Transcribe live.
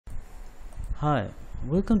Hi,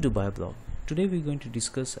 welcome to Bioblog. Today we're going to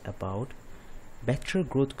discuss about bacterial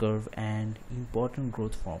growth curve and important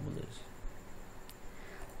growth formulas.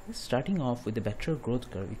 Starting off with the bacterial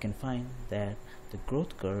growth curve, you can find that the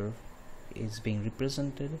growth curve is being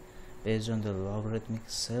represented based on the logarithmic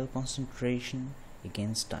cell concentration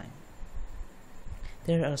against time.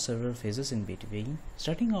 There are several phases in between,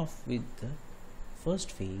 starting off with the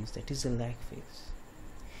first phase, that is the lag phase.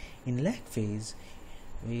 In lag phase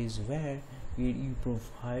is where you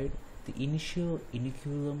provide the initial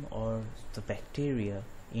inoculum or the bacteria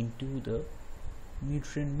into the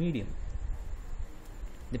nutrient medium.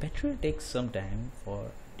 The bacteria takes some time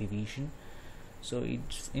for division, so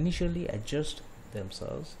it initially adjusts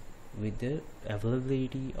themselves with the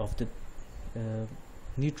availability of the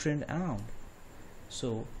nutrient around,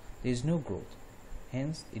 so there is no growth,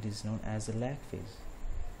 hence it is known as the lag phase.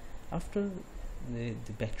 After the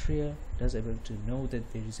bacteria does able to know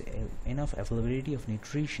that there is enough availability of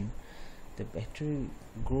nutrition, the bacteria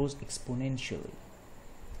grows exponentially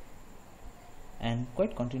and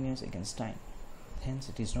quite continuous against time, hence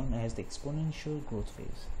it is known as the exponential growth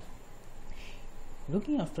phase.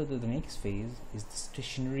 Looking after the next phase is the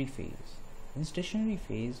stationary phase. In stationary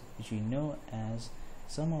phase, which we know as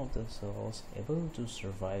some of the cells able to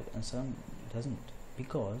survive and some doesn't,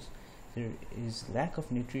 because there is lack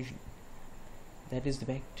of nutrition. That is, the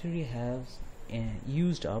bacteria has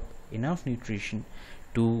used up enough nutrition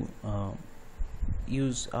to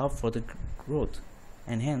use up for the growth,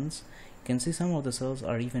 and hence you can see some of the cells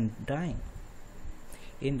are even dying.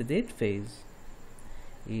 In the death phase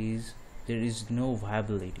there is no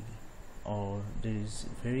viability, or there is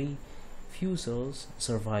very few cells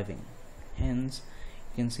surviving, hence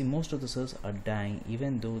you can see most of the cells are dying,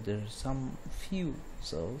 even though there are some few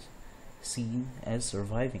cells seen as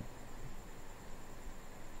surviving.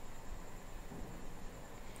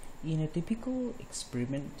 In a typical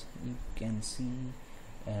experiment, you can see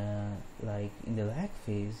like in the lag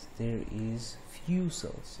phase there is few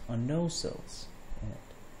cells or no cells in it,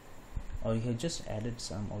 or you have just added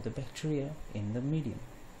some of the bacteria in the medium.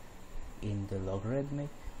 In the logarithmic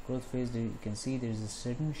growth phase, you can see there is a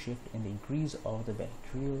certain shift in the increase of the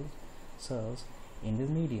bacterial cells in the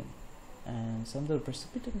medium, and some of the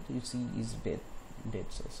precipitant you see is dead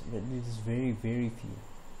cells, but it is very few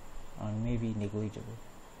or maybe negligible.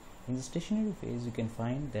 In the stationary phase, you can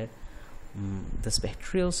find that the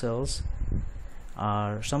bacterial cells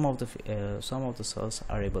are some of the cells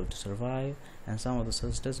are able to survive, and some of the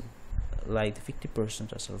cells doesn't. Like the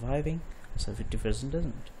 50% are surviving, so 50%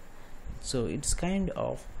 doesn't. So it's kind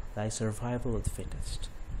of like survival of the fittest.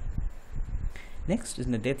 Next,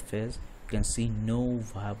 in the death phase, you can see no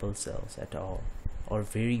viable cells at all, or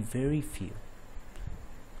very few.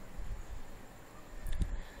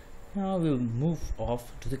 Now we'll move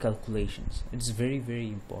off to the calculations. It's very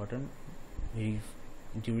important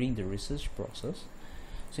during the research process.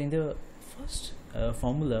 So in the first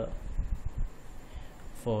formula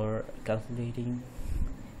for calculating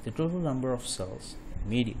the total number of cells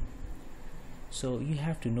medium, so you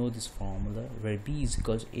have to know this formula where B is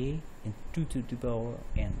equals A into 2 to the power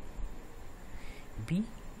n. B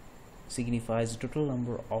signifies the total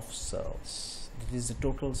number of cells, that is the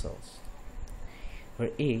total cells,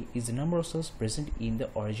 where A is the number of cells present in the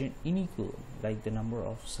origin inoculum, like the number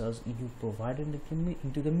of cells you provided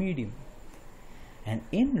into the medium, and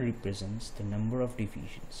N represents the number of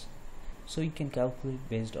divisions. So you can calculate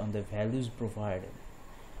based on the values provided.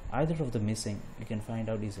 Either of the missing you can find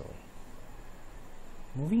out easily.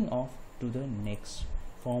 Moving off to the next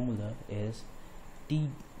formula is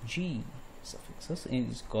Tg suffixes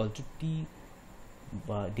is equal to T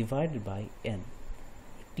divided by N.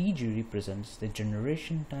 Tg represents the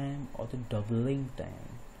generation time or the doubling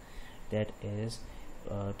time, that is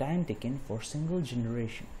time taken for single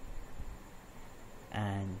generation,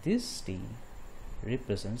 and this T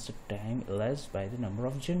represents the time elapsed by the number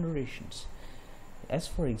of generations. As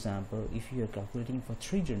for example, if you are calculating for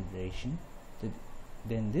 3 generations,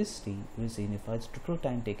 then this T will signify the total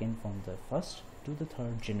time taken from the first to the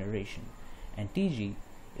third generation, and Tg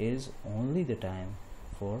is only the time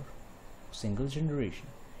for single generation,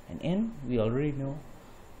 and N we already know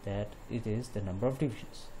that it is the number of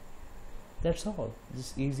divisions. That's all.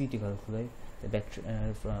 This is easy to calculate the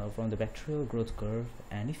from the bacterial growth curve,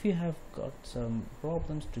 and if you have got some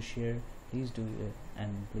problems to share, please do it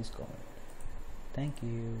and please comment. Thank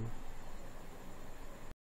you.